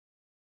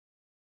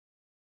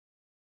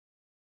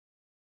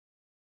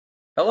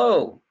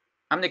Hello,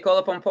 I'm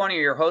Nicola Pomponi,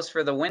 your host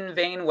for the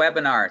WindVane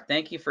Webinar.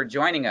 Thank you for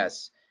joining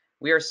us.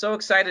 We are so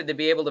excited to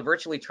be able to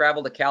virtually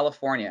travel to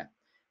California.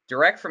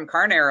 Direct from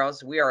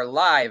Carneros, we are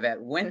live at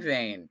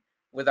WindVane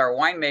with our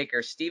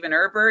winemaker, Stephen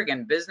Urberg,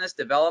 and Business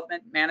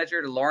Development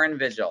Manager, Lauren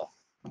Vigil.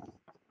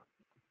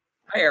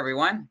 Hi,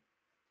 everyone.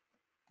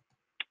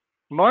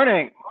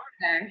 Morning.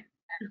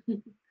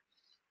 Okay.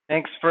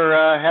 Thanks for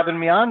having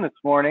me on this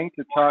morning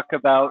to talk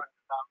about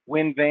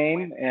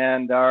WindVane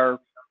and our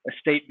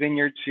estate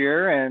vineyards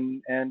here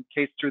and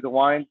taste through the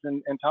wines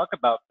and talk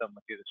about them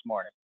with you this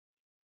morning.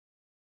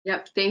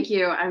 Yep, thank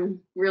you. I'm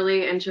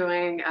really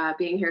enjoying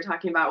being here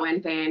talking about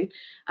WindVane.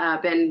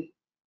 Been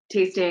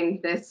tasting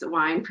this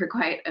wine for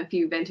quite a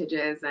few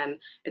vintages, and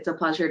it's a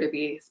pleasure to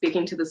be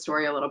speaking to the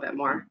story a little bit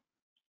more.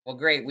 Well,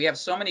 great. We have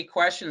so many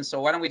questions, so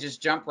why don't we just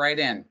jump right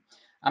in?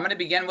 I'm going to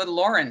begin with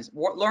Lauren.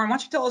 Lauren, why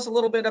don't you tell us a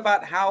little bit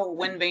about how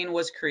WindVane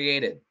was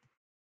created?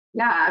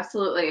 Yeah,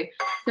 absolutely.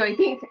 So I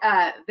think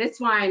this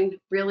wine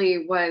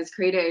really was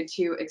created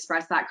to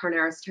express that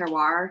Carneros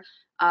terroir.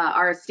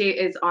 Our estate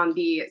is on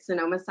the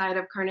Sonoma side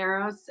of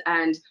Carneros,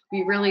 and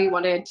we really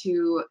wanted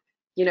to,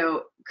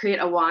 create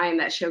a wine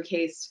that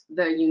showcased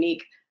the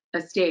unique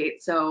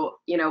estate. So,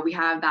 we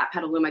have that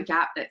Petaluma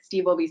Gap that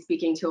Steve will be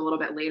speaking to a little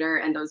bit later,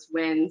 and those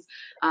winds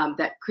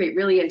that create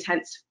really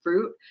intense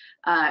fruit.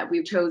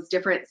 We chose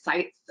different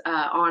sites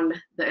on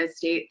the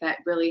estate that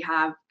really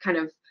have kind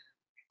of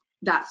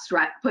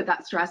put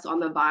that stress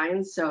on the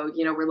vines. So,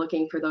 we're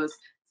looking for those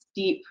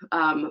steep,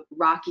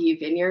 rocky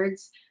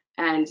vineyards.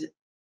 And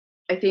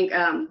I think,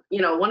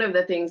 one of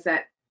the things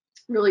that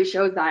really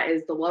shows that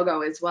is the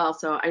logo as well.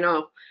 So I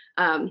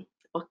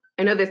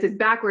know this is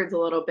backwards a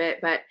little bit,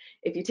 but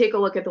if you take a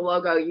look at the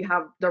logo, you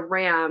have the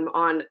ram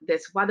on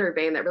this weather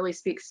vane that really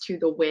speaks to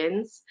the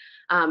winds,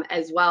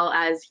 as well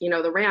as,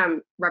 the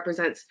ram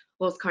represents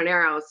Los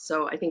Carneros.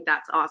 So I think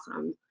that's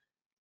awesome.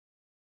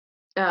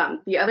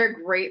 The other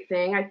great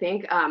thing I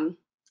think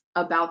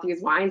about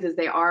these wines is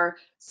they are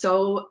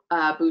so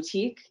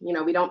boutique.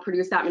 We don't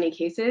produce that many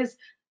cases.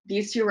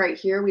 These two right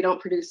here, we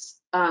don't produce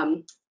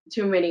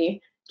too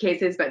many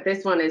cases, but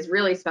this one is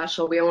really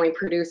special. We only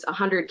produce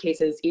 100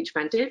 cases each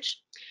vintage,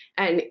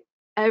 and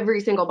every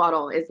single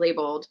bottle is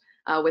labeled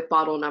with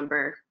bottle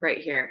number right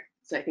here.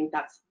 So I think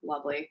that's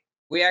lovely.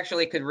 We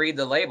actually could read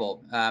the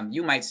label.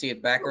 You might see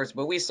it backwards,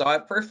 but we saw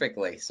it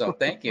perfectly. So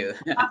thank you.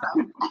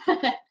 Awesome.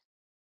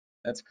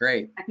 That's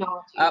great.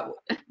 Technology.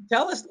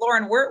 Tell us,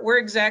 Lauren, where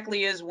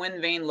exactly is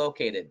WindVane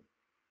located?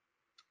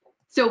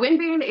 So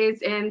WindVane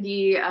is in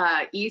the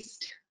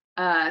east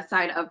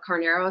side of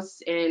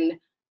Carneros in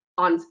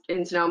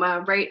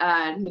Sonoma, right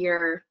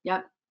near,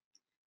 yep,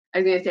 I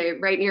was gonna say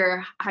right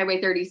near Highway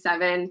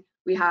 37.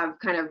 We have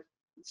kind of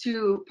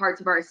two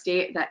parts of our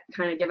estate that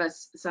kind of give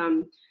us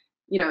some,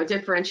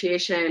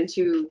 differentiation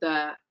to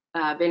the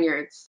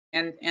vineyards.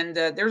 And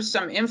there's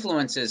some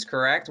influences,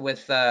 correct,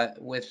 with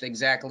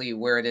exactly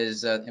where it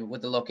is,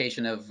 with the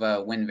location of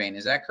WindVane.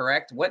 Is that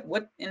correct?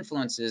 What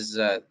influences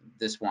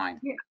this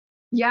wine?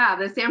 Yeah,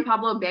 the San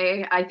Pablo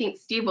Bay. I think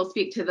Steve will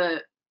speak to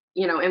the,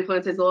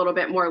 influences a little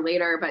bit more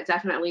later, but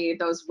definitely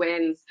those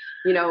winds,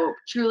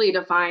 truly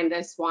define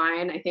this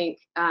wine. I think,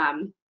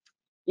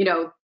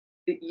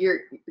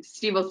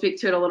 Steve will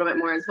speak to it a little bit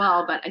more as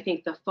well, but I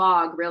think the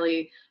fog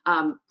really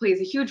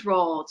plays a huge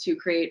role to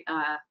create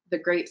the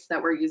grapes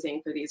that we're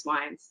using for these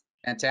wines.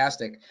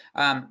 Fantastic.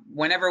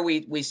 Whenever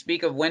we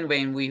speak of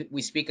WindVane,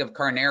 we speak of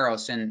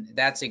Carneros, and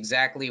that's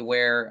exactly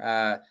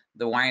where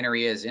the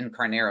winery is, in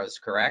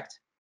Carneros, correct?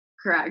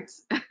 Correct.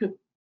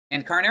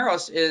 And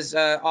Carneros is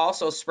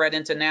also spread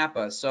into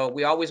Napa, so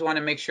we always want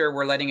to make sure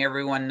we're letting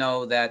everyone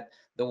know that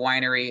the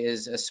winery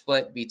is a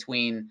split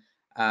between,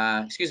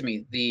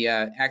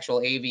 the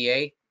actual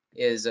AVA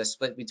is a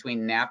split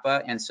between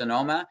Napa and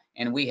Sonoma,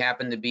 and we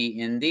happen to be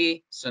in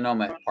the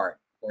Sonoma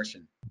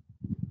portion.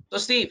 So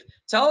Steve,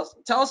 tell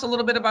us a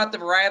little bit about the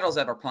varietals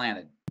that are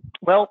planted.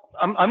 Well,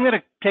 I'm going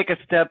to take a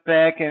step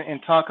back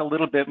and talk a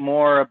little bit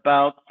more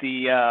about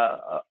the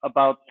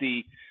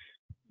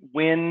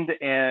wind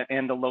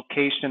and the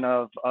location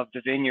of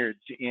the vineyards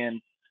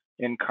in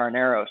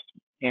Carneros.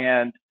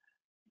 And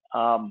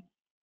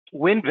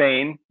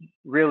WindVane,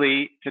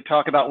 really, to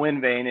talk about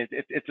WindVane,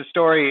 it's a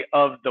story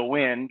of the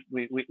wind.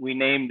 We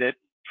named it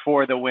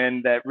for the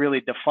wind that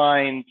really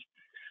defines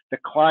the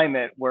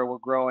climate where we're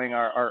growing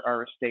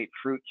our estate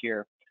fruit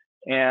here.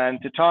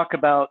 And to talk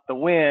about the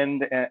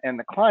wind and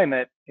the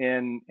climate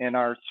in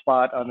our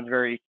spot on the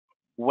very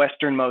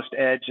westernmost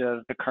edge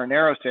of the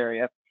Carneros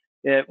area,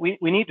 we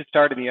need to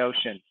start in the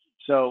ocean.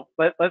 So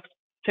let's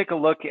take a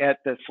look at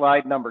the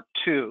slide number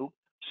 2.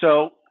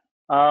 So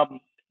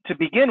to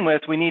begin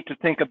with, we need to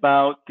think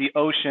about the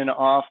ocean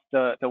off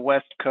the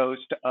west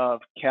coast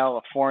of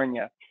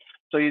California.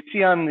 So you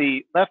see on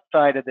the left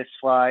side of this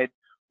slide,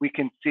 we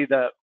can see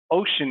the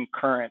ocean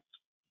currents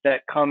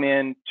that come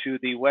into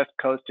the west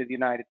coast of the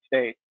United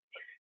States.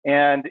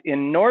 And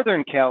in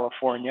Northern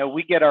California,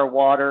 we get our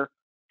water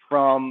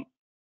from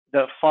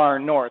the far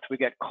north. We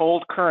get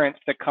cold currents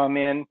that come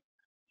in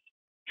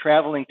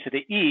traveling to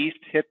the east,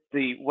 hit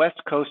the west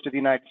coast of the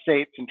United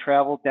States and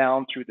travel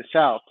down through the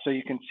south. So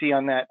you can see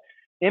on that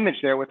image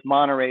there with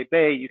Monterey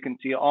Bay, you can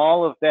see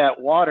all of that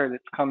water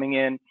that's coming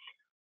in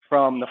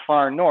from the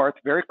far north,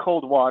 very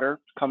cold water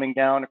coming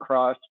down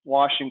across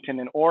Washington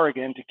and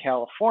Oregon to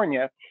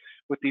California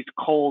with these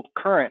cold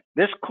currents.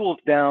 This cools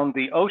down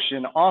the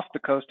ocean off the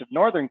coast of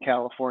Northern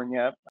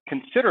California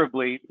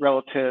considerably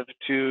relative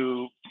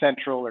to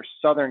Central or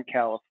Southern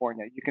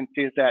California. You can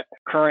see as that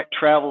current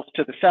travels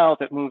to the south,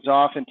 it moves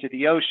off into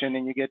the ocean,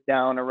 and you get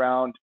down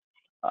around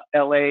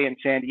LA and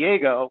San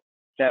Diego,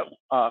 that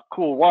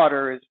cool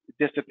water is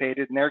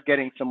dissipated, and they're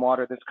getting some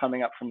water that's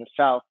coming up from the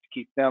south to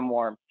keep them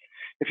warm.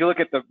 If you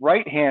look at the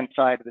right-hand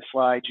side of the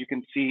slide, you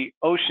can see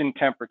ocean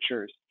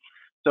temperatures.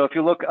 So if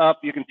you look up,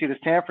 you can see the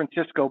San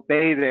Francisco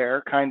Bay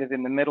there, kind of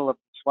in the middle of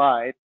the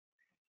slide.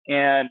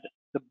 And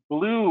the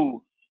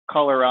blue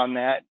color on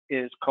that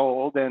is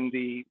cold, and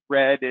the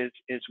red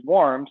is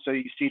warm. So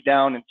you see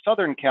down in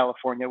Southern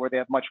California, where they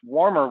have much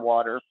warmer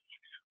water,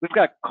 we've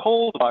got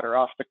cold water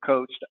off the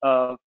coast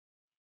of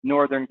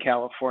Northern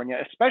California,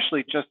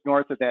 especially just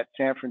north of that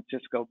San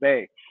Francisco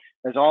Bay.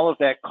 As all of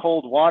that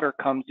cold water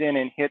comes in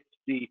and hits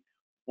the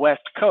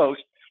west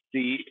coast,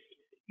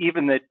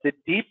 even the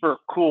deeper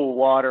cool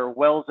water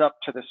wells up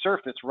to the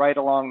surface right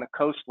along the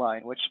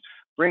coastline, which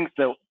brings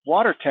the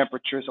water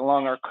temperatures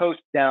along our coast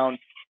down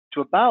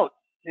to about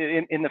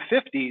in the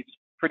 50s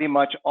pretty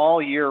much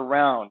all year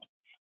round.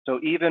 So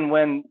even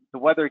when the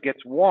weather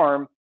gets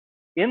warm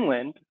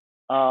inland,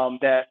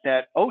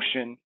 that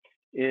ocean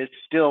is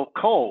still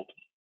cold.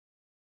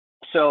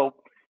 So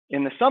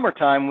in the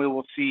summertime, we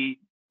will see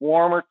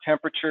warmer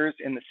temperatures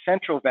in the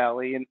Central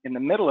Valley in the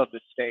middle of the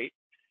state,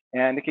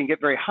 and it can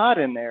get very hot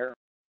in there.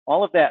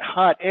 All of that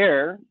hot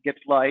air gets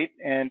light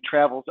and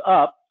travels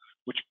up,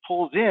 which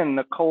pulls in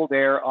the cold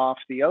air off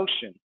the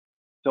ocean.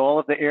 So all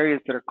of the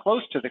areas that are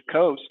close to the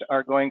coast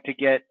are going to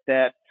get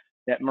that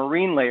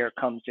marine layer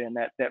comes in,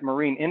 that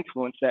marine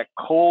influence, that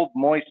cold,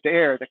 moist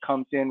air that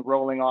comes in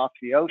rolling off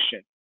the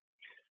ocean.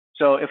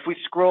 So if we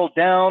scroll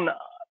down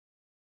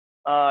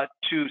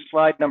to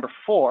slide number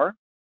 4,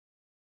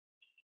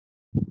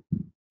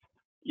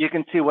 you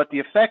can see what the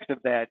effect of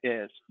that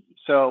is.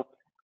 So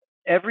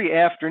every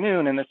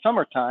afternoon in the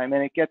summertime,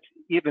 and it gets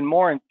even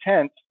more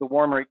intense the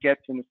warmer it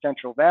gets in the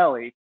Central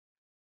Valley,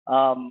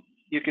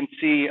 you can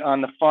see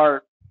on the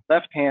far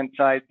left-hand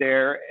side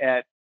there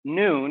at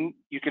noon,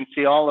 you can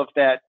see all of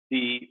that,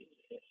 the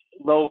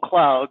low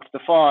clouds, the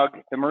fog,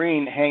 the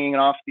marine hanging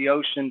off the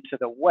ocean to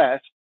the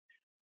west.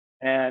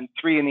 And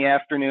 3 in the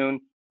afternoon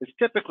is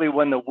typically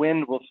when the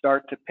wind will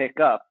start to pick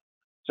up.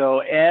 So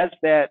as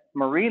that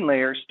marine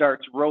layer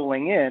starts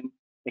rolling in,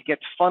 it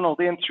gets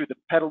funneled in through the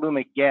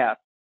Petaluma Gap.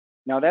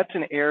 Now that's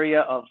an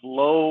area of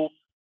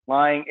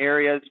low-lying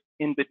areas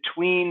in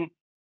between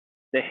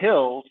the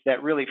hills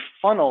that really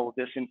funnel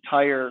this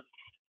entire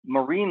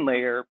marine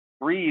layer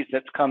breeze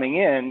that's coming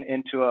in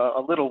into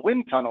a little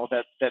wind tunnel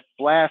that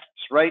blasts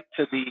right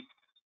to the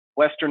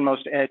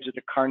westernmost edge of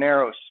the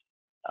Carneros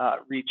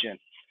region.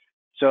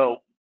 So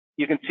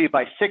you can see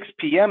by 6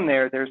 p.m.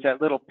 there's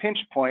that little pinch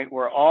point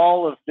where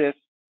all of this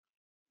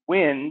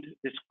wind,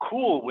 this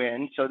cool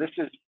wind, so this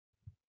is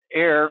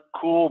air,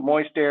 cool,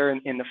 moist air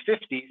in the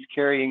 50s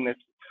carrying this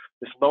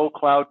low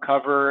cloud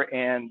cover,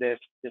 and this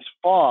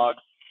fog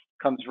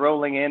comes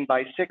rolling in.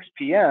 By 6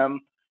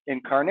 p.m.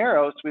 in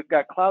Carneros, we've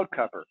got cloud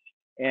cover,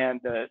 and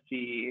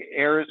the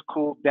air is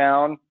cooled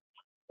down,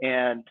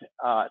 and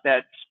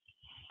that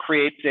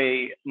creates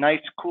a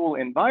nice cool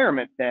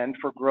environment then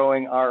for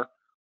growing our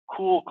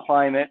cool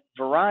climate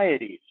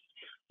varieties,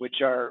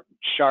 which are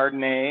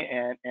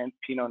Chardonnay and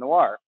Pinot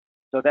Noir.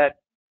 So that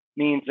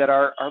means that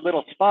our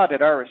little spot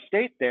at our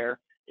estate there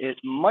is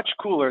much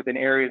cooler than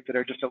areas that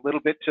are just a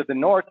little bit to the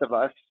north of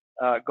us,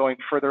 going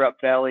further up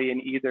valley in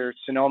either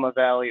Sonoma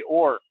Valley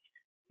or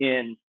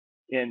in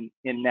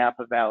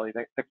Napa Valley.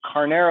 The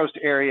Carneros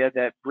area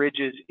that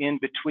bridges in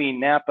between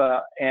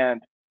Napa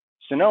and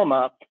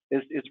Sonoma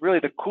is really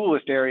the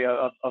coolest area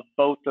of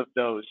both of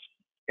those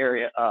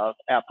area of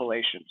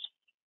appellations.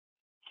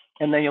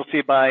 And then you'll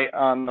see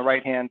on the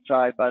right-hand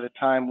side, by the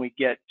time we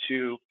get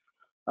to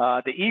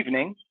the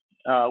evening,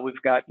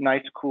 we've got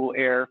nice cool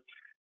air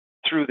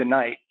through the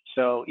night.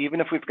 So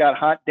even if we've got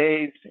hot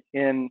days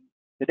in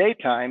the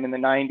daytime in the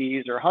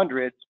 90s or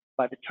 100s,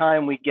 by the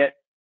time we get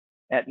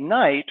at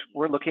night,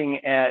 we're looking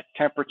at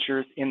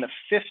temperatures in the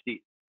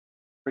 50s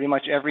pretty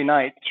much every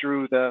night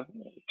through the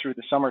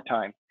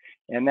summertime.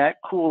 And that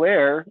cool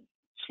air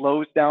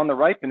slows down the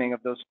ripening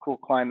of those cool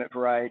climate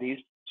varieties,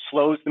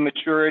 slows the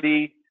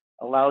maturity,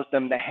 allows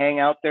them to hang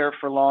out there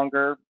for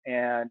longer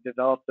and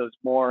develop those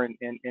more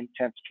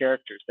intense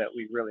characters that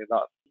we really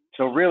love.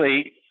 So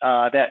really,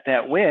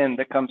 that wind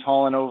that comes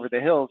hauling over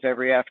the hills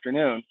every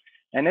afternoon,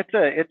 and it's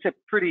a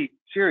pretty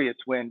serious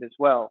wind as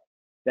well,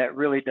 that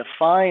really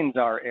defines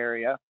our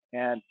area.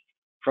 And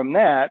from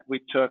that,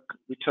 we took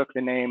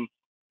the name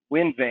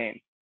WindVane.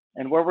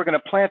 And where we're going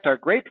to plant our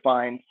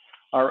grapevines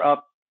are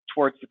up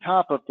towards the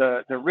top of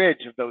the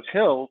ridge of those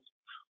hills,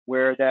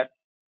 where that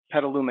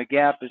Petaluma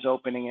Gap is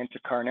opening into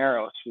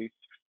Carneros.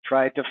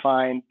 tried to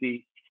find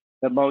the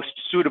most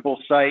suitable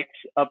sites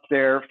up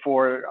there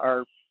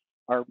for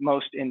our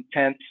most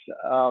intense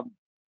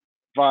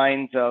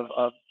vines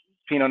of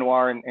Pinot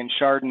Noir and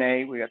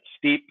Chardonnay. We got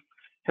steep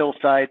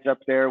hillsides up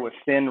there with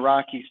thin,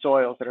 rocky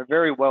soils that are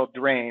very well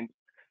drained.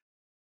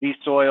 These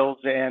soils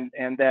and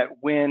that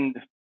wind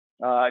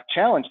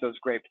challenge those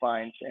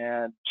grapevines,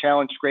 and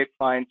challenged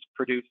grapevines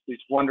produce these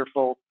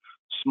wonderful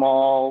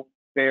small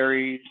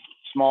berries,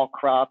 small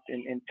cropped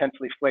and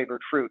intensely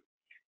flavored fruit,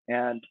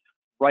 and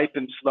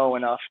ripen slow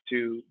enough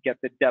to get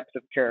the depth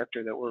of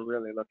character that we're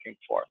really looking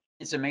for.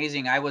 It's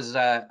amazing.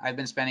 I've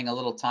been spending a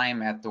little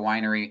time at the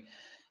winery,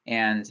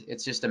 and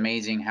it's just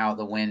amazing how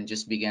the wind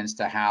just begins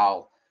to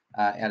howl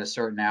at a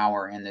certain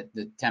hour, and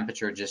the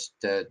temperature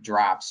just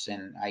drops.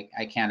 And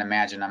I can't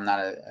imagine.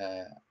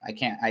 I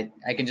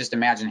can just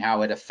imagine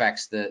how it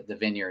affects the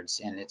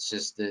vineyards, and it's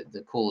just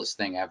the coolest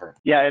thing ever.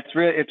 Yeah,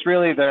 it's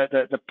really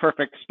the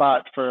perfect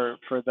spot for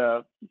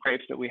the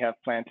grapes that we have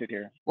planted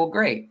here. Well,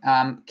 great.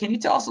 Can you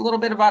tell us a little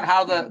bit about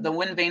how the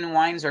WindVane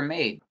wines are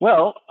made?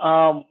 Well,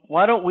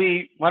 why don't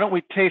we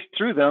taste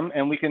through them,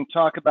 and we can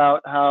talk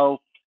about how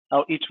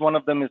each one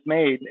of them is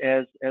made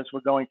as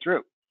we're going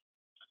through.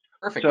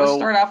 Perfect. Let's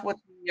start off with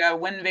the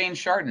WindVane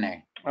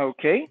Chardonnay.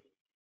 Okay.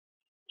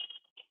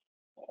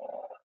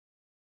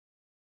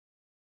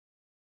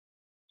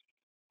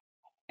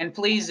 And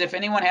please, if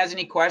anyone has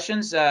any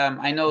questions,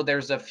 I know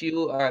there's a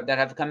few that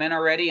have come in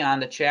already on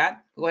the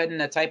chat. Go ahead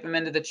and type them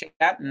into the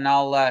chat, and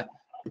I'll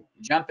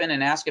jump in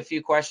and ask a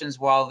few questions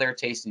while they're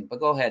tasting. But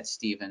go ahead,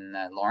 Steve and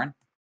Lauren.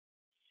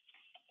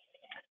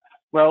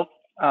 Well,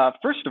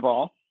 first of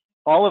all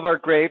of our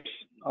grapes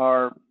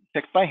are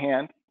picked by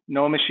hand.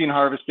 No machine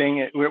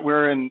harvesting.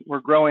 We're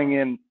growing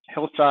in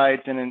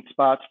hillsides and in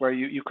spots where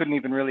you couldn't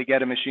even really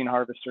get a machine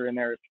harvester in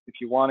there if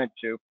you wanted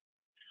to.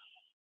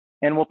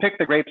 And we'll pick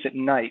the grapes at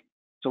night.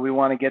 So we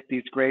want to get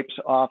these grapes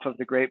off of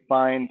the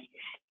grapevines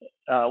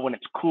when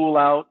it's cool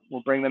out.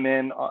 We'll bring them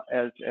in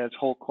as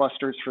whole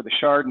clusters for the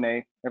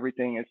Chardonnay.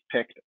 Everything is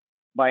picked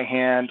by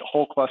hand,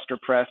 whole cluster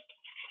pressed,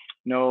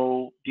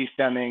 no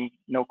destemming,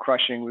 no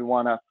crushing. We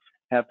want to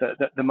have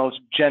the most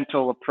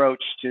gentle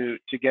approach to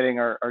getting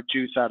our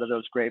juice out of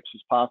those grapes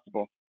as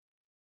possible.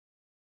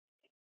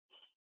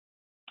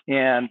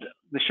 And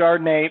the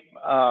Chardonnay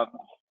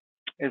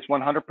is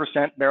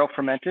 100% barrel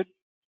fermented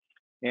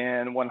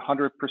and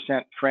 100%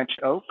 French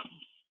oak.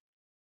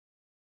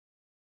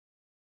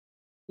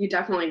 You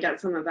definitely get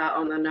some of that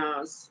on the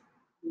nose.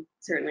 You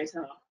certainly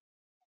tell.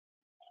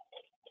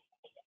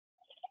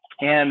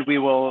 And we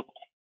will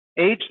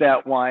age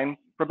that wine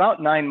for about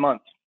 9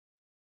 months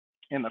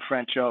in the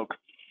French oak.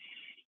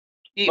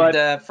 Steve,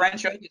 the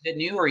French oak, is it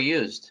new or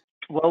used?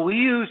 Well, we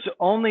use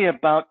only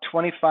about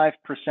 25%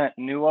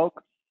 new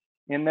oak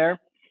in there.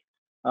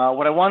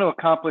 What I want to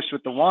accomplish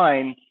with the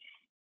wine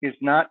is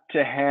not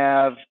to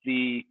have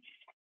the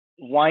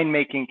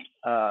winemaking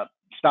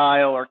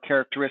style or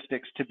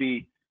characteristics to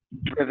be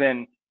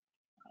driven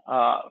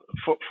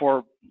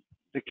for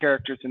the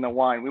characters in the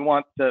wine. We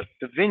want the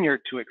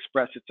vineyard to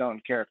express its own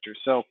character.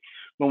 So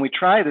when we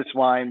try this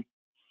wine,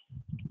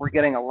 we're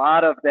getting a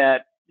lot of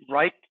that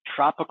ripe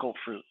tropical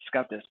fruit. It's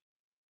got this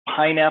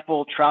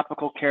pineapple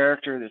tropical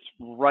character, this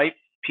ripe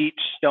peach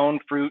stone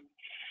fruit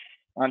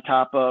on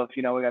top of,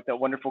 we got that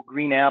wonderful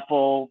green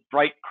apple,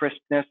 bright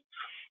crispness.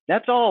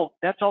 That's all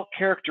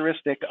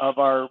characteristic of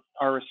our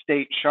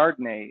estate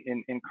Chardonnay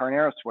in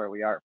Carneros where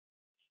we are.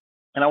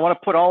 And I want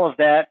to put all of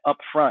that up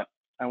front.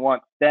 I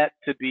want that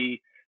to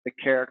be the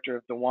character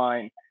of the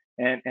wine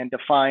and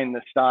define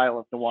the style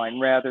of the wine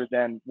rather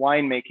than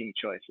winemaking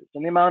choices.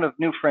 And the amount of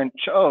new French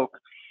oak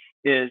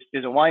is a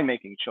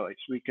winemaking choice.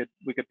 We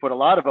could put a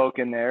lot of oak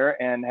in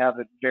there and have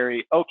it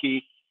very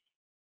oaky,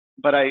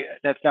 but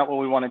that's not what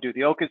we want to do.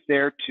 The oak is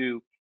there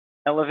to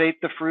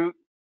elevate the fruit,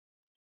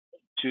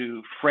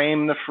 to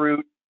frame the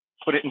fruit,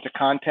 put it into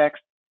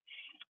context,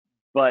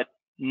 but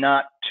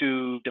not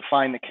to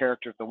define the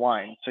character of the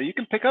wine. So you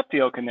can pick up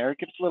the oak in there. It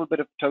gives a little bit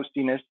of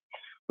toastiness,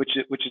 which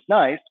is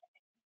nice,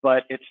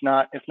 but it's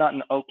not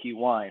an oaky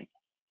wine.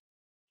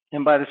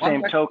 And by the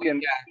same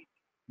token,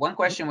 one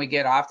question we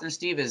get often,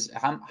 Steve, is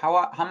how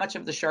much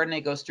of the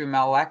Chardonnay goes through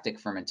malolactic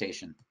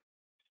fermentation?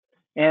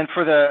 And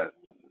for the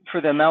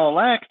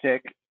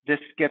malolactic, this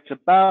gets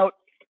about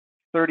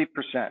 30%.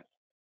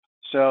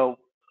 So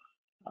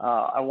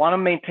I want to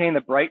maintain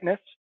the brightness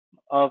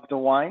of the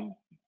wine.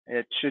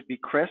 It should be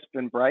crisp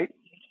and bright,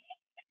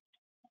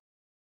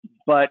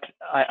 but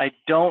I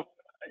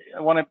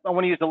want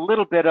to use a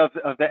little bit of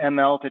the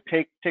ML to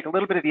take a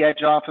little bit of the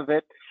edge off of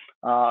it,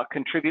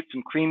 contribute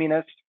some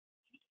creaminess.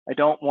 I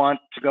don't want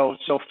to go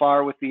so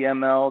far with the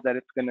ML that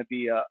it's going to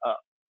be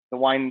the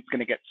wine's going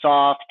to get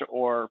soft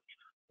or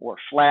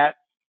flat,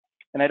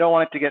 and I don't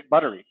want it to get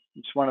buttery. I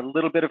just want a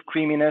little bit of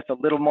creaminess, a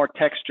little more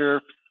texture,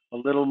 a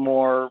little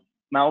more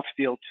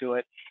mouthfeel to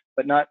it,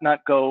 but not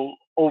go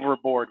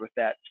overboard with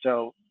that.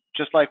 So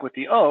just like with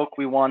the oak,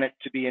 we want it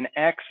to be an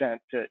accent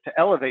to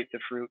elevate the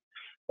fruit,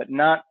 but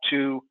not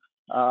to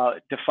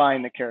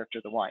define the character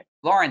of the wine.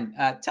 Lauren,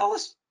 tell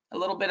us a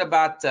little bit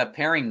about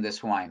pairing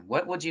this wine.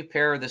 What would you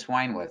pair this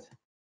wine with?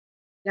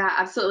 Yeah,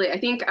 absolutely. I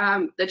think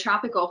the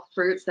tropical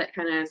fruits that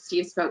kind of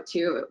Steve spoke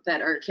to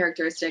that are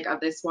characteristic of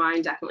this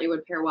wine definitely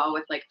would pair well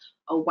with like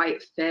a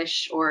white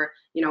fish or,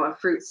 you know, a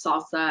fruit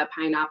salsa,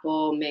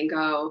 pineapple,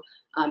 mango,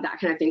 that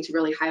kind of thing to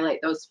really highlight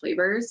those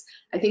flavors.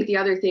 I think the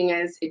other thing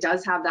is it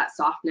does have that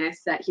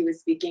softness that he was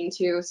speaking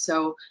to.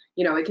 So,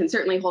 you know, it can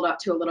certainly hold up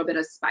to a little bit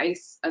of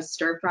spice, a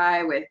stir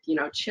fry with, you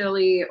know,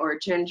 chili or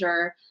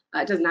ginger.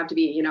 It doesn't have to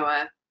be, you know,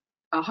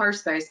 a harsh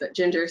spice, but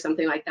ginger,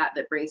 something like that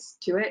that brings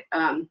to it.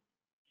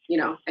 You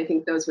know, I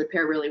think those would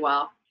pair really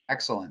well.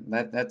 Excellent.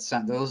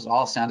 Those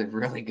all sounded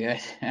really good.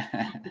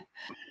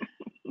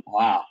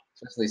 Wow.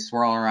 Especially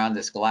swirling around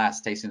this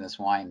glass, tasting this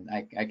wine.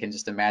 I can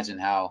just imagine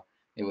how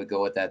it would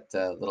go with that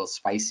little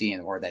spicy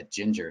or that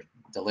ginger.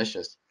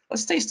 Delicious.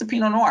 Let's taste the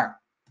Pinot Noir.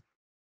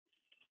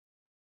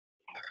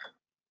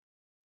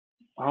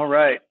 All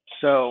right.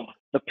 So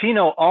the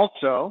Pinot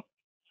also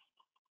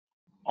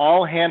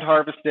all hand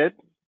harvested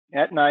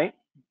at night.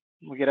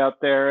 We get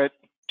out there at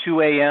 2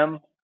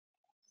 a.m.,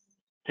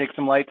 take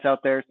some lights out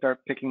there, start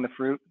picking the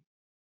fruit.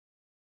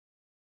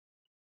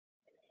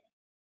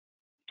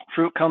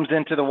 Fruit comes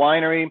into the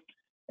winery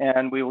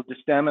and we will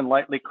destem and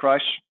lightly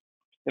crush.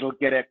 It'll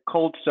get a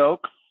cold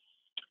soak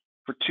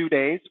for 2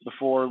 days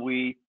before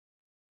we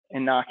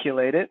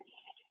inoculate it.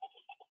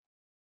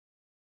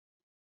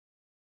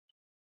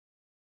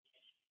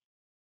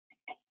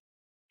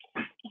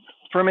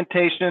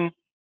 Fermentation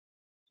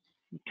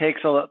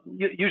takes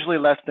usually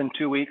less than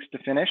 2 weeks to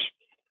finish.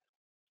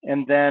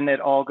 And then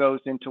it all goes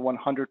into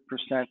 100%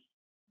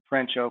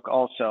 French oak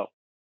also.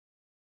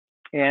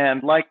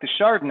 And like the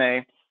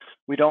Chardonnay,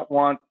 we don't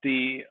want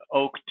the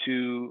oak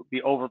to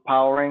be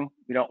overpowering.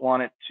 We don't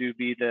want it to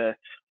be the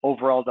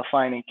overall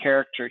defining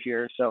character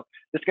here. So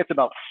this gets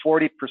about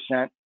 40%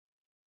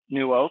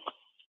 new oak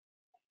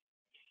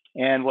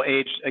and will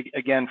age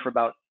again for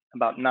about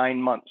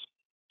 9 months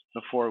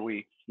before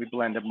we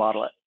blend and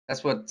bottle it.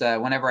 That's what,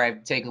 whenever I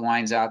take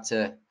wines out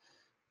to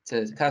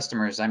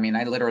customers, I mean,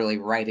 I literally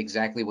write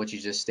exactly what you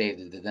just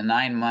stated. The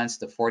 9 months,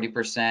 the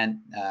 40%,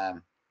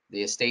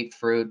 the estate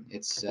fruit.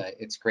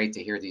 It's great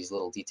to hear these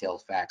little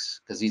detailed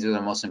facts because these are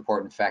the most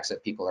important facts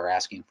that people are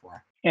asking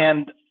for.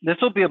 And this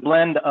will be a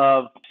blend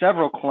of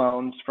several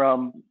clones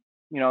from,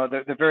 you know,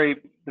 the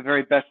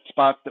very best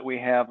spots that we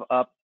have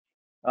up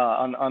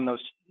on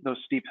those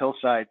steep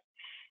hillsides.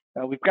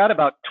 We've got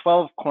about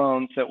 12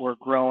 clones that we're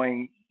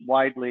growing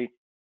widely.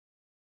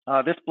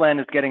 This blend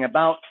is getting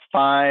about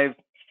five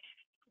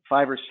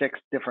or six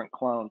different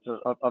clones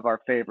of our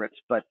favorites,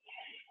 but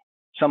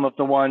some of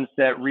the ones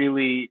that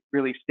really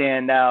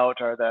stand out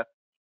are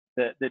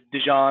the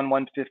Dijon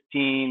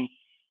 115,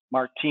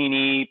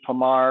 Martini,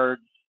 Pommard,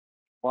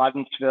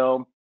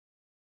 Waddensville.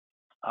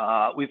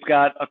 We've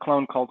got a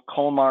clone called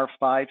Colmar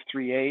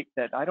 538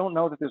 that I don't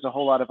know that there's a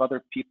whole lot of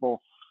other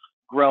people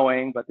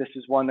growing, but this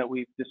is one that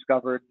we've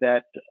discovered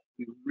that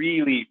we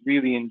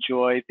really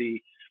enjoy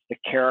the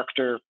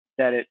character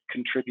that it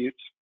contributes.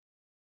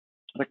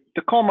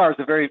 The Colmar is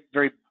a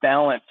very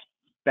balanced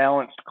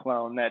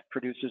clone that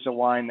produces a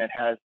wine that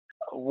has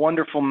a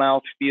wonderful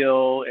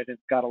mouthfeel. It has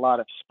got a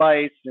lot of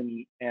spice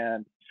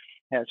and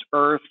has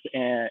earth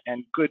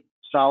and good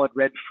solid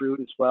red fruit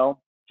as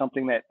well.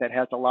 Something that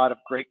has a lot of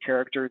great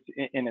characters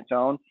in its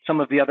own. Some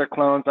of the other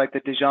clones, like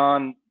the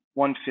Dijon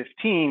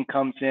 115,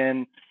 comes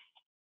in,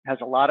 has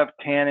a lot of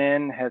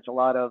tannin, has a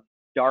lot of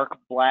dark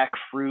black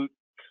fruit,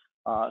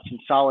 some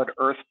solid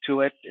earth to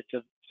it. It's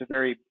a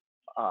very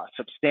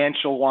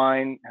substantial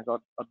wine, has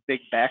a big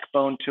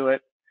backbone to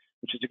it,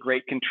 which is a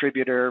great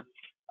contributor.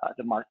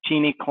 The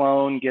Martini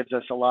clone gives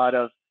us a lot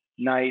of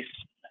nice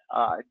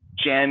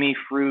jammy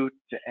fruit,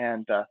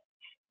 and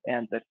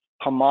the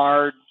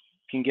Pommard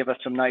can give us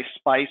some nice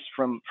spice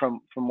from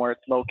where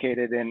it's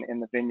located in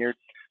the vineyard.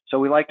 So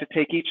we like to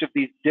take each of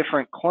these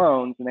different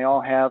clones, and they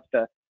all have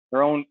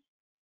their own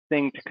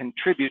thing to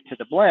contribute to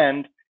the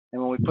blend.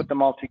 And when we put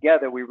them all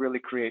together, we really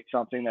create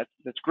something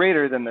that's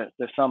greater than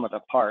the sum of the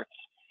parts.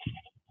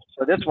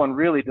 So this one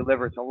really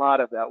delivers a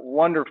lot of that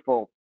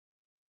wonderful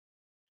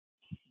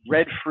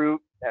red fruit,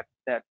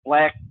 that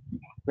black,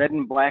 red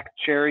and black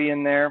cherry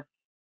in there.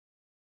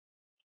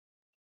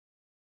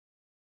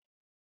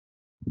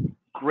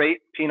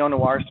 Great Pinot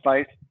Noir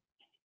spice.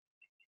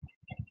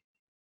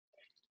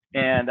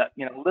 And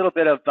you know, a little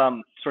bit of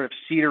sort of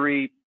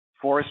cedary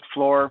forest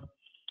floor,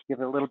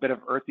 give it a little bit of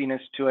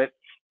earthiness to it.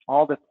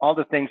 All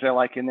the things I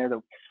like in there.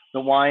 The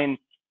wine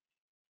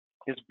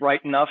is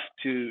bright enough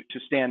to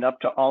stand up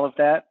to all of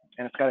that,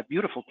 and it's got a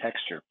beautiful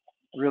texture.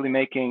 Really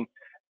making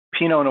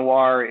Pinot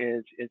Noir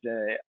is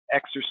a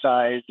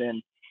exercise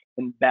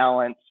in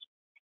balance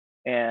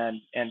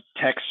and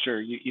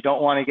texture. You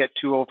don't want to get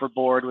too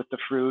overboard with the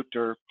fruit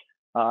or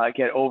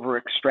get over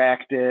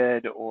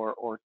extracted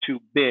or too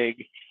big.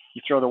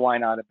 You throw the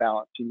wine out of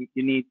balance. You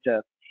need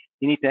to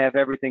have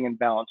everything in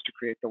balance to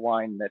create the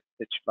wine that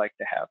you'd like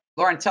to have.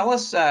 Lauren, tell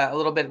us a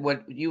little bit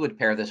what you would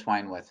pair this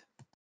wine with.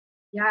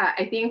 Yeah,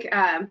 I think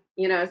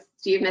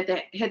Steve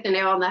hit the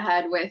nail on the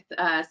head with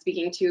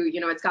speaking to,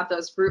 it's got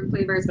those fruit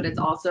flavors, but it's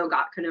also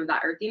got kind of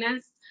that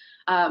earthiness.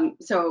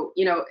 So,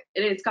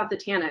 it's got the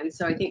tannin.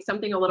 So I think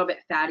something a little bit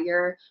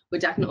fattier would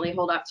definitely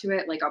hold up to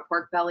it, like a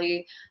pork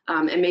belly,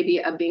 and maybe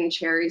a Bing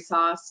cherry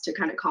sauce to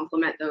kind of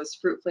complement those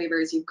fruit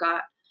flavors you've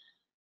got.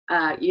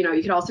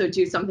 You could also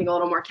do something a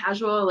little more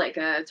casual, like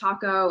a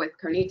taco with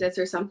carnitas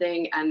or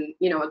something, and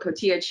a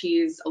cotija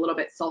cheese, a little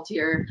bit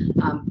saltier.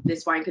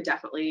 This wine could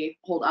definitely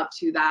hold up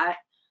to that.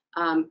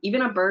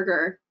 Even a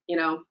burger,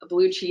 a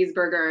blue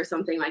cheeseburger or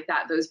something like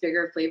that. Those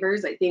bigger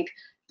flavors, I think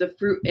the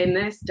fruit in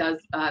this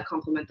does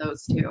complement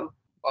those too.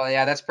 Well,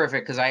 yeah, that's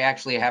perfect because I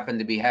actually happen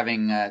to be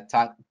having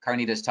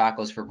carnitas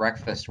tacos for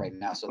breakfast right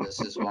now, so this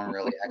is going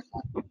really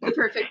excellent. The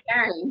perfect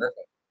pairing.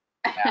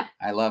 Perfect. Yeah,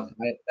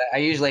 I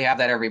usually have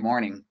that every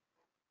morning.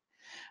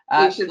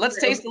 You should Let's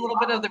taste a little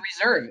bit of the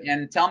reserve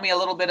and tell me a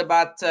little bit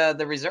about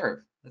the reserve.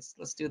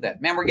 Let's do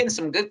that. Man, we're getting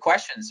some good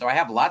questions, so I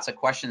have lots of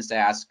questions to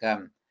ask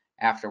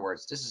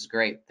afterwards. This is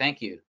great.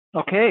 Thank you.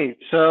 Okay,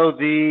 so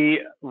the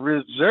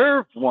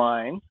reserve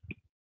wine,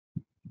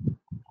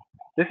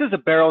 this is a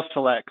barrel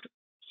select.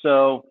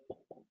 So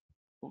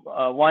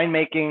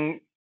winemaking,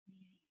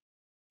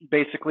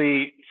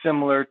 basically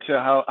similar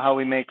to how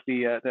we make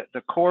the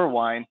core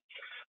wine,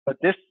 but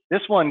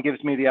this one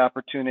gives me the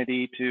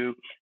opportunity to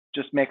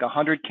just make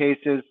 100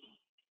 cases.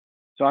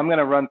 So I'm going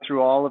to run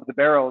through all of the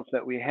barrels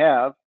that we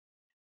have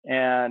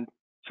and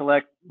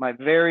select my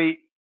very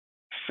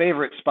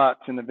favorite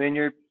spots in the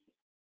vineyard,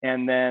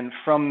 and then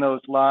from those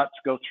lots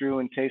go through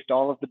and taste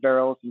all of the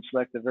barrels and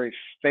select the very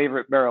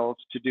favorite barrels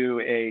to do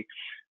a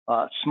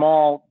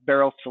small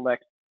barrel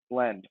select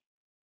blend,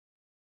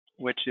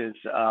 which is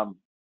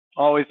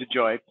always a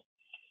joy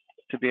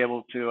to be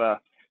able to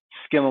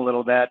skim a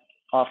little of that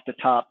off the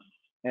top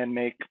and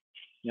make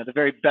the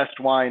very best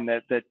wine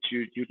that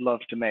you'd love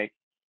to make.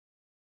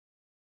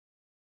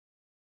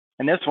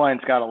 And this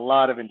wine's got a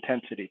lot of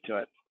intensity to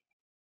it.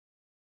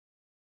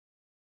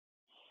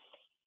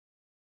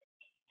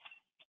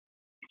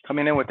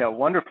 Coming in with that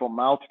wonderful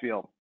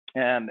mouthfeel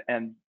and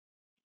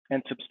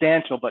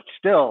substantial, but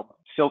still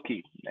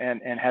silky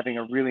and having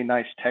a really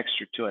nice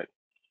texture to it.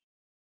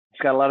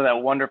 It's got a lot of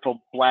that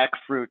wonderful black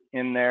fruit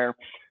in there,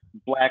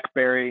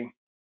 blackberry,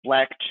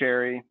 black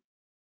cherry,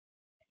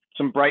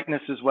 some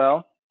brightness as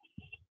well,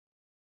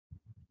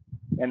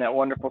 and that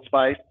wonderful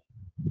spice.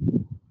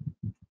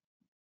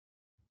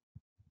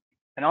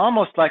 And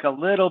almost like a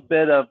little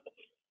bit of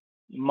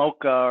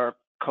mocha or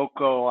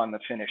cocoa on the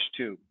finish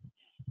too,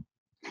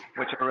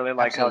 which I really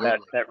like. Absolutely. How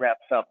that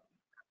wraps up.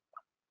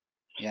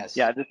 Yes.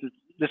 Yeah, this is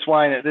a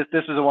wine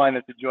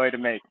that's a joy to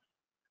make.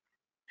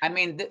 I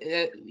mean,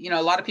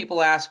 a lot of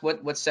people ask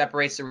what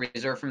separates the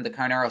reserve from the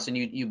Carneros, and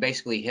you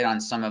basically hit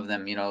on some of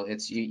them.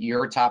 It's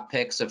your top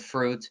picks of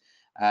fruit,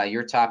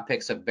 your top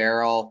picks of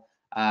barrel.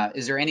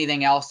 Is there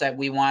anything else that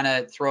we want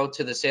to throw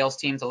to the sales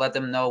team to let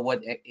them know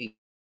what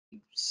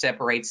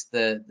separates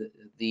the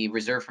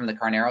reserve from the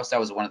Carneros? That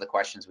was one of the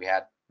questions we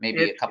had.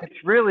 Maybe a couple.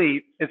 It's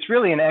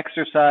really an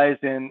exercise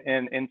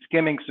in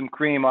skimming some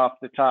cream off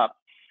the top,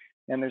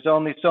 and there's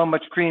only so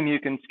much cream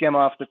you can skim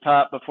off the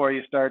top before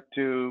you start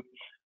to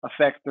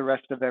affect the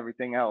rest of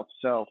everything else.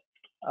 So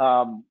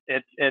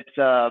it's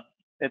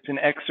an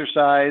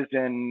exercise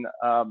in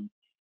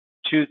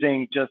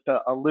choosing just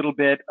a little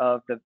bit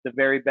of the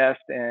very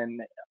best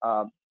and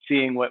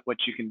seeing what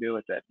you can do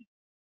with it.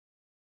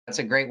 That's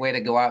a great way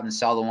to go out and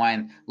sell the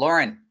wine.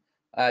 Lauren,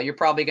 you're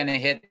probably going to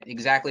hit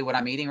exactly what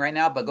I'm eating right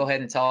now, but go ahead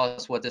and tell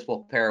us what this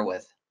will pair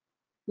with.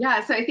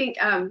 Yeah, so I think,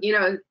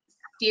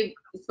 Steve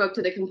spoke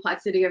to the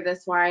complexity of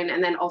this wine,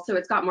 and then also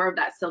it's got more of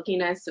that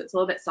silkiness, so it's a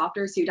little bit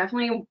softer. So you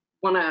definitely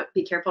want to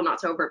be careful not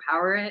to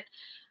overpower it.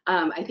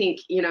 I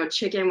think,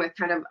 chicken with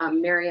kind of a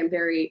Marion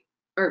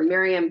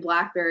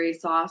blackberry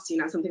sauce,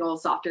 something a little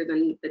softer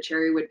than the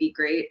cherry would be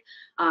great.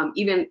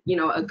 Even,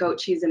 a goat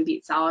cheese and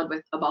beet salad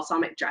with a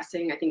balsamic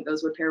dressing, I think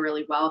those would pair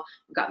really well.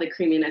 We've got the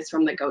creaminess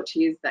from the goat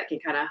cheese that can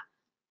kind of,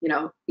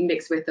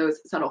 mix with those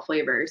subtle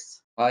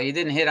flavors. Well, you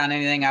didn't hit on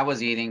anything I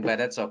was eating, but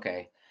that's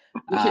okay.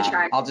 You should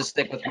try. I'll just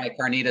stick with my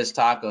carnitas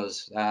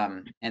tacos.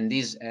 And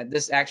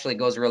this actually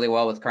goes really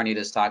well with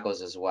carnitas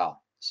tacos as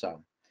well.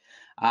 So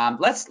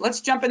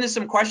let's jump into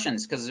some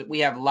questions because we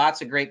have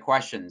lots of great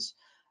questions.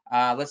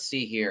 Let's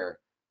see here.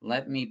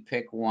 Let me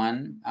pick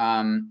one.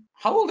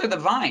 How old are the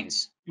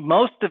vines?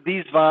 Most of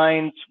these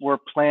vines were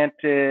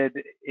planted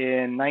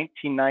in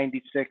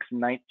 1996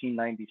 and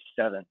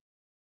 1997,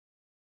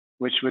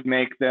 which would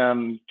make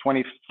them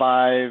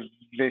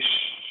 25-ish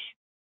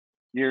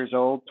years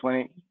old,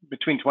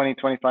 between 20 and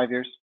 25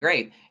 years.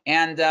 Great.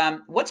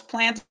 And what's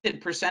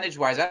planted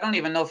percentage-wise? I don't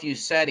even know if you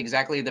said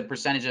exactly the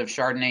percentage of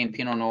Chardonnay and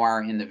Pinot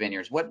Noir in the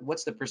vineyards.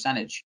 What's the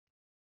percentage?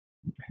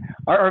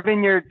 Our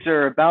vineyards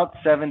are about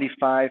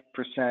 75%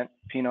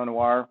 Pinot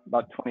Noir,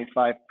 about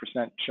 25%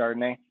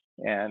 Chardonnay,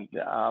 and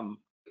and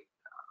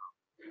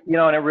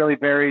it really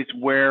varies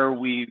where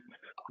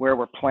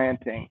we're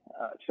planting.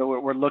 So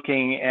we're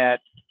looking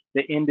at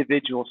the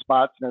individual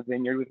spots in the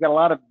vineyard. We've got a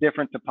lot of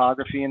different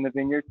topography in the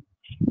vineyard,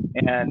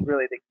 And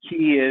really the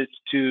key is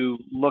to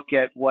look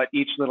at what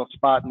each little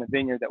spot in the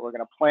vineyard that we're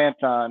going to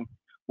plant on,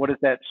 what is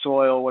that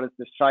soil, what is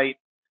the site,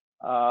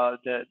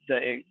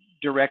 the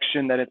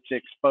direction that it's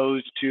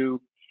exposed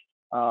to,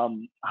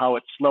 how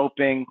it's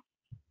sloping,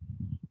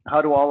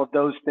 how do all of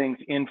those things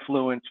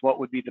influence what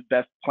would be the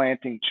best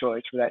planting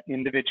choice for that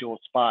individual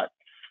spot.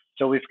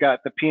 So we've got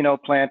the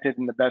Pinot planted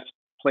in the best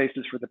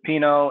places for the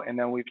Pinot, and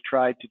then we've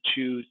tried to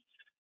choose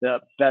the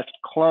best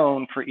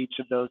clone for each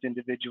of those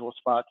individual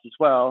spots as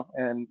well.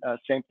 And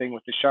same thing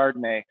with the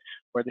Chardonnay,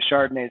 where the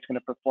Chardonnay is going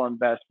to perform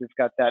best. We've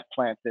got that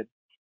planted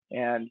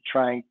and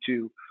trying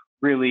to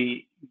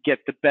really get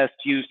the best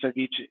use of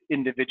each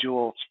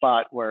individual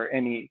spot where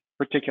any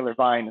particular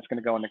vine is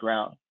going to go in the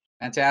ground.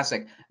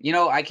 Fantastic. You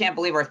know, I can't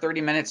believe our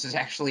 30 minutes is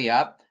actually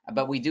up,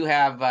 but we do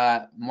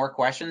have more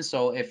questions.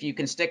 So if you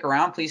can stick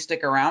around, please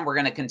stick around. We're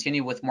going to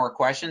continue with more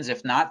questions.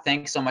 If not,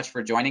 thanks so much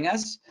for joining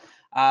us.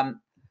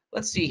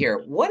 Let's see here.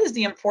 What is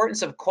the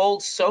importance of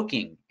cold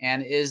soaking?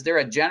 And is there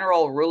a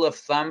general rule of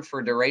thumb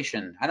for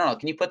duration? I don't know.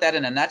 Can you put that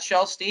in a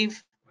nutshell,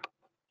 Steve?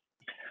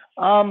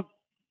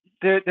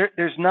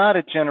 There's not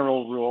a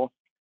general rule.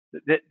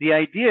 The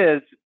idea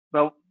is,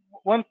 well,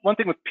 one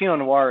thing with Pinot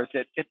Noir is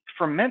that it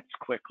ferments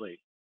quickly.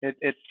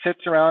 It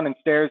sits around and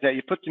stares at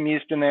you, put some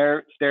yeast in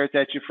there, stares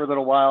at you for a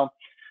little while,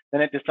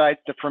 then it decides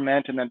to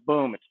ferment, and then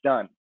boom, it's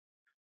done.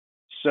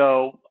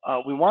 So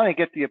we want to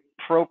get the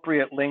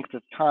appropriate length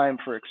of time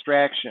for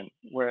extraction,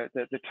 where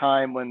the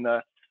time when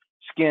the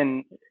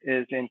skin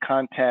is in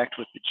contact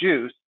with the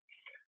juice.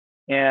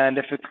 And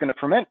if it's going to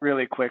ferment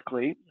really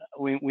quickly,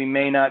 we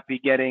may not be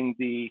getting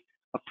the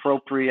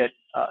appropriate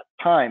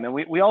time. And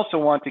we also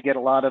want to get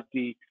a lot of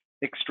the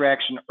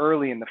extraction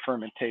early in the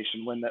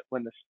fermentation when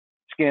the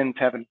skins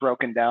haven't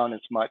broken down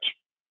as much,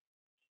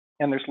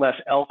 and there's less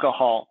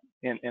alcohol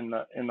in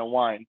the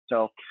wine.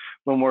 So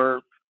when we're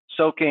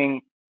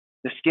soaking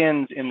the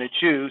skins in the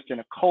juice in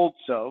a cold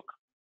soak,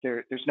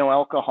 there's no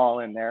alcohol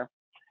in there.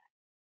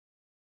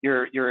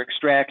 You're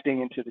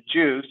extracting into the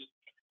juice,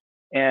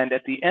 and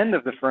at the end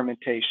of the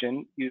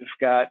fermentation, you've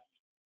got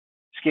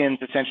skins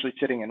essentially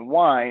sitting in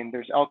wine.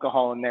 There's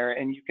alcohol in there,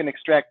 and you can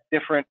extract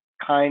different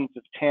kinds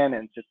of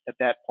tannins at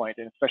that point,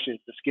 and especially as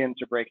the skins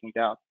are breaking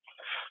down.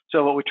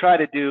 So what we try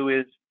to do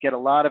is get a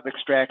lot of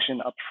extraction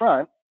up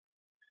front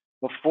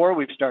before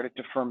we've started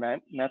to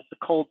ferment, and that's the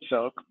cold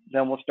soak.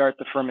 Then we'll start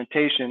the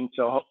fermentation.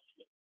 So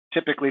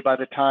typically by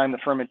the time the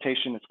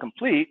fermentation is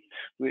complete,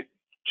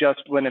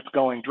 just when it's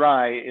going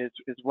dry is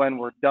when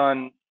we're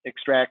done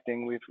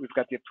extracting. We've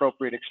got the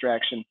appropriate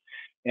extraction,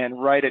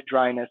 and right at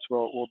dryness,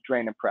 we'll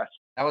drain and press.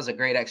 That was a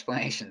great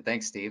explanation.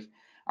 Thanks, Steve.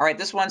 All right,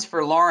 this one's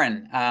for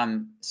Lauren.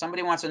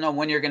 Somebody wants to know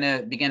when you're going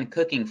to begin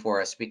cooking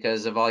for us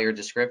because of all your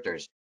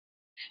descriptors.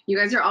 You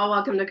guys are all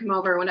welcome to come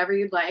over whenever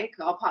you'd like.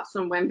 I'll pop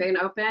some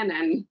WindVane open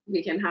and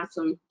we can have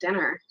some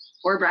dinner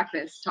or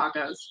breakfast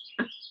tacos.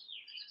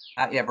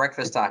 Yeah,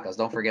 breakfast tacos.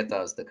 Don't forget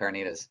those, the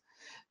carnitas.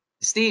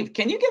 Steve,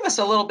 can you give us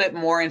a little bit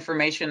more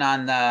information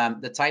on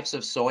the types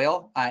of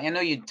soil? I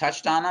know you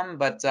touched on them,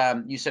 but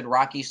you said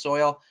rocky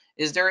soil.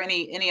 Is there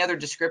any other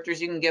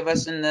descriptors you can give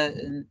us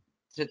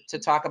to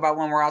talk about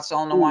when we're out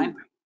selling the wine?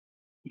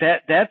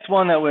 That's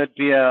one that would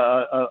be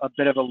a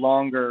bit of a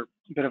longer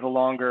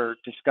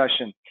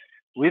discussion.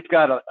 We've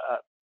got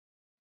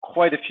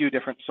quite a few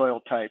different soil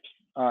types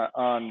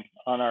on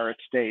our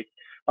estate.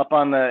 Up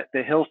on the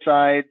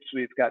hillsides,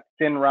 we've got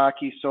thin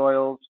rocky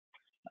soils.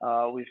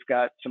 We've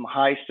got some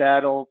high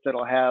saddles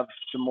that'll have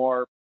some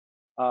more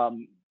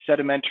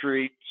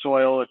sedimentary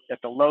soil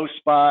at the low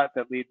spot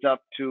that leads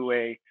up to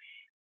a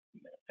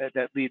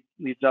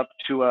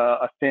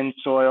thin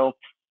soil.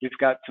 We've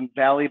got some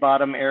valley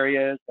bottom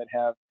areas that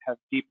have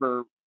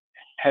deeper,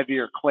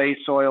 heavier clay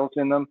soils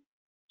in them.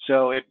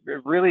 So it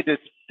really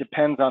just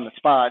depends on the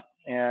spot,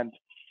 and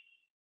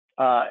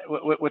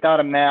without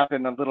a map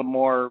and a little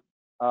more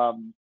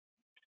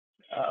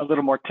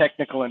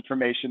technical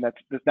information,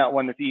 that's not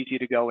one that's easy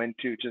to go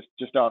into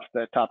just off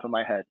the top of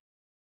my head.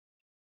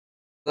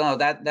 No,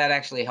 that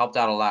actually helped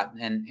out a lot,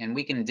 and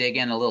we can dig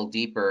in a little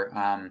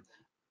deeper.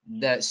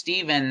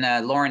 Steve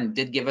and Lauren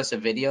did give us a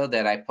video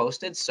that I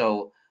posted,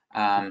 so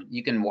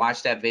you can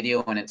watch that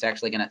video, and it's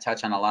actually going to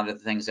touch on a lot of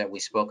the things that we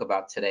spoke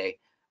about today,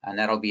 and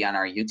that'll be on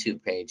our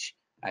YouTube page.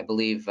 I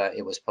believe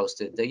it was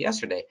posted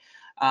yesterday.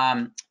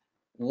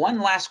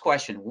 One last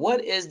question.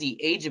 What is the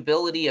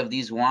ageability of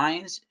these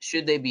wines?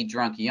 Should they be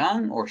drunk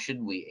young, or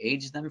should we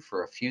age them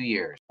for a few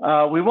years?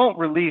 We won't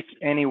release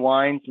any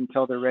wines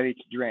until they're ready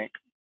to drink.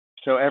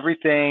 So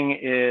everything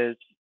is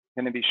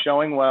going to be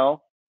showing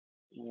well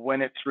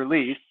when it's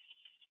released.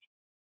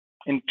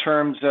 In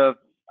terms of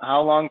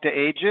how long to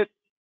age it,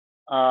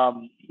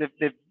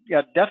 they've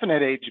got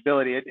definite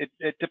ageability.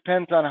 It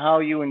depends on how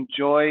you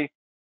enjoy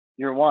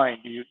your wine.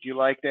 Do you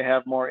like to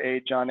have more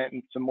age on it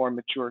and some more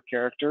mature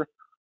character,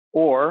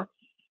 or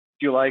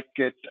do you like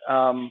it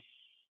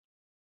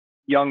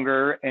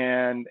younger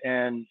and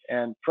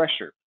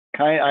fresher?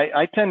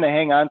 I tend to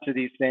hang on to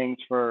these things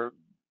for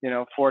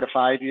 4 to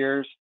 5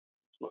 years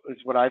is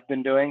what I've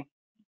been doing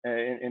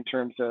in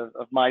terms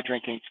of my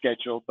drinking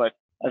schedule. But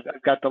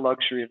I've got the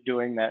luxury of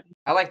doing that.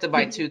 I like to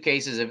buy 2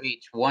 cases of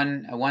each,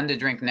 one to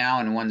drink now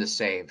and one to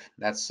save.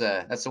 That's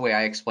the way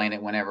I explain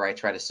it whenever I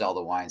try to sell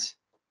the wines.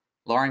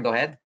 Lauren, go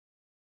ahead.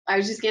 I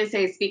was just going to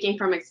say, speaking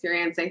from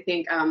experience, I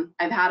think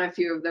I've had a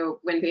few of the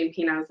WindVane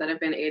Pinots that have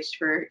been aged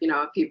for,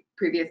 a few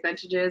previous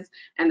vintages,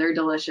 and they're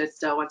delicious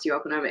still. Once you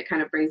open them, it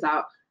kind of brings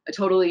out a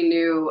totally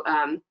new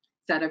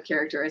set of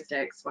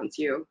characteristics once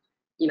you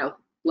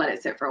let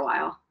it sit for a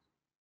while.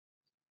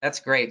 That's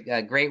great.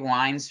 Great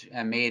wines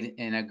made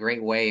in a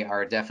great way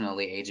are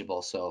definitely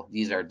ageable. So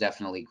these are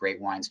definitely great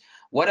wines.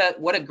 What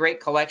a great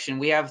collection.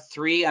 We have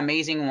 3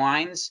 amazing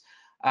wines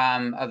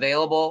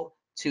available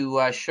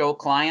to show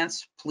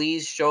clients.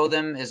 Please show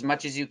them as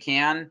much as you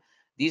can.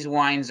 These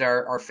wines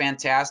are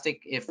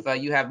fantastic. If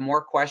you have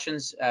more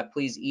questions,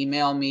 please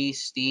email me,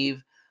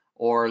 Steve,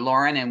 or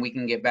Lauren, and we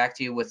can get back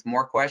to you with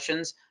more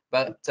questions.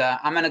 But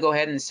I'm going to go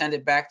ahead and send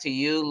it back to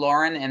you,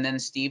 Lauren, and then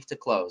Steve to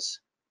close.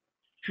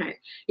 Right.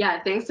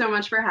 Yeah, thanks so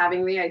much for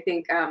having me. I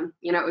think,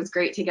 it was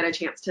great to get a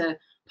chance to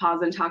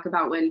pause and talk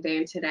about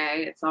WindVane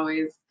today. It's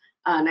always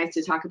nice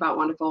to talk about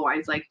wonderful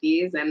wines like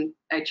these, and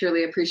I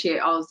truly appreciate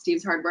all of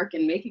Steve's hard work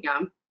in making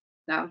them.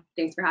 So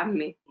thanks for having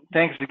me.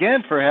 Thanks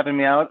again for having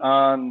me out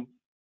on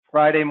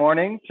Friday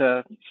morning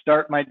to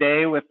start my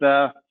day with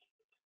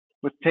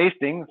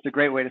tasting. It's a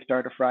great way to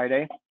start a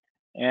Friday,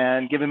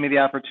 and giving me the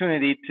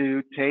opportunity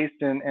to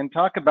taste and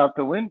talk about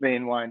the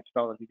WindVane wines,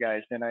 fellas, you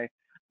guys. And I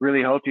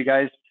really hope you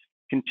guys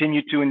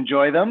continue to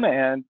enjoy them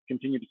and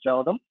continue to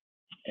sell them.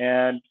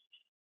 And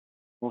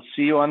we'll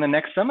see you on the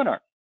next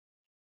seminar.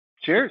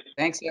 Cheers.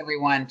 Thanks,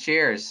 everyone.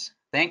 Cheers.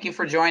 Thank you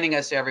for joining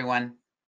us, everyone.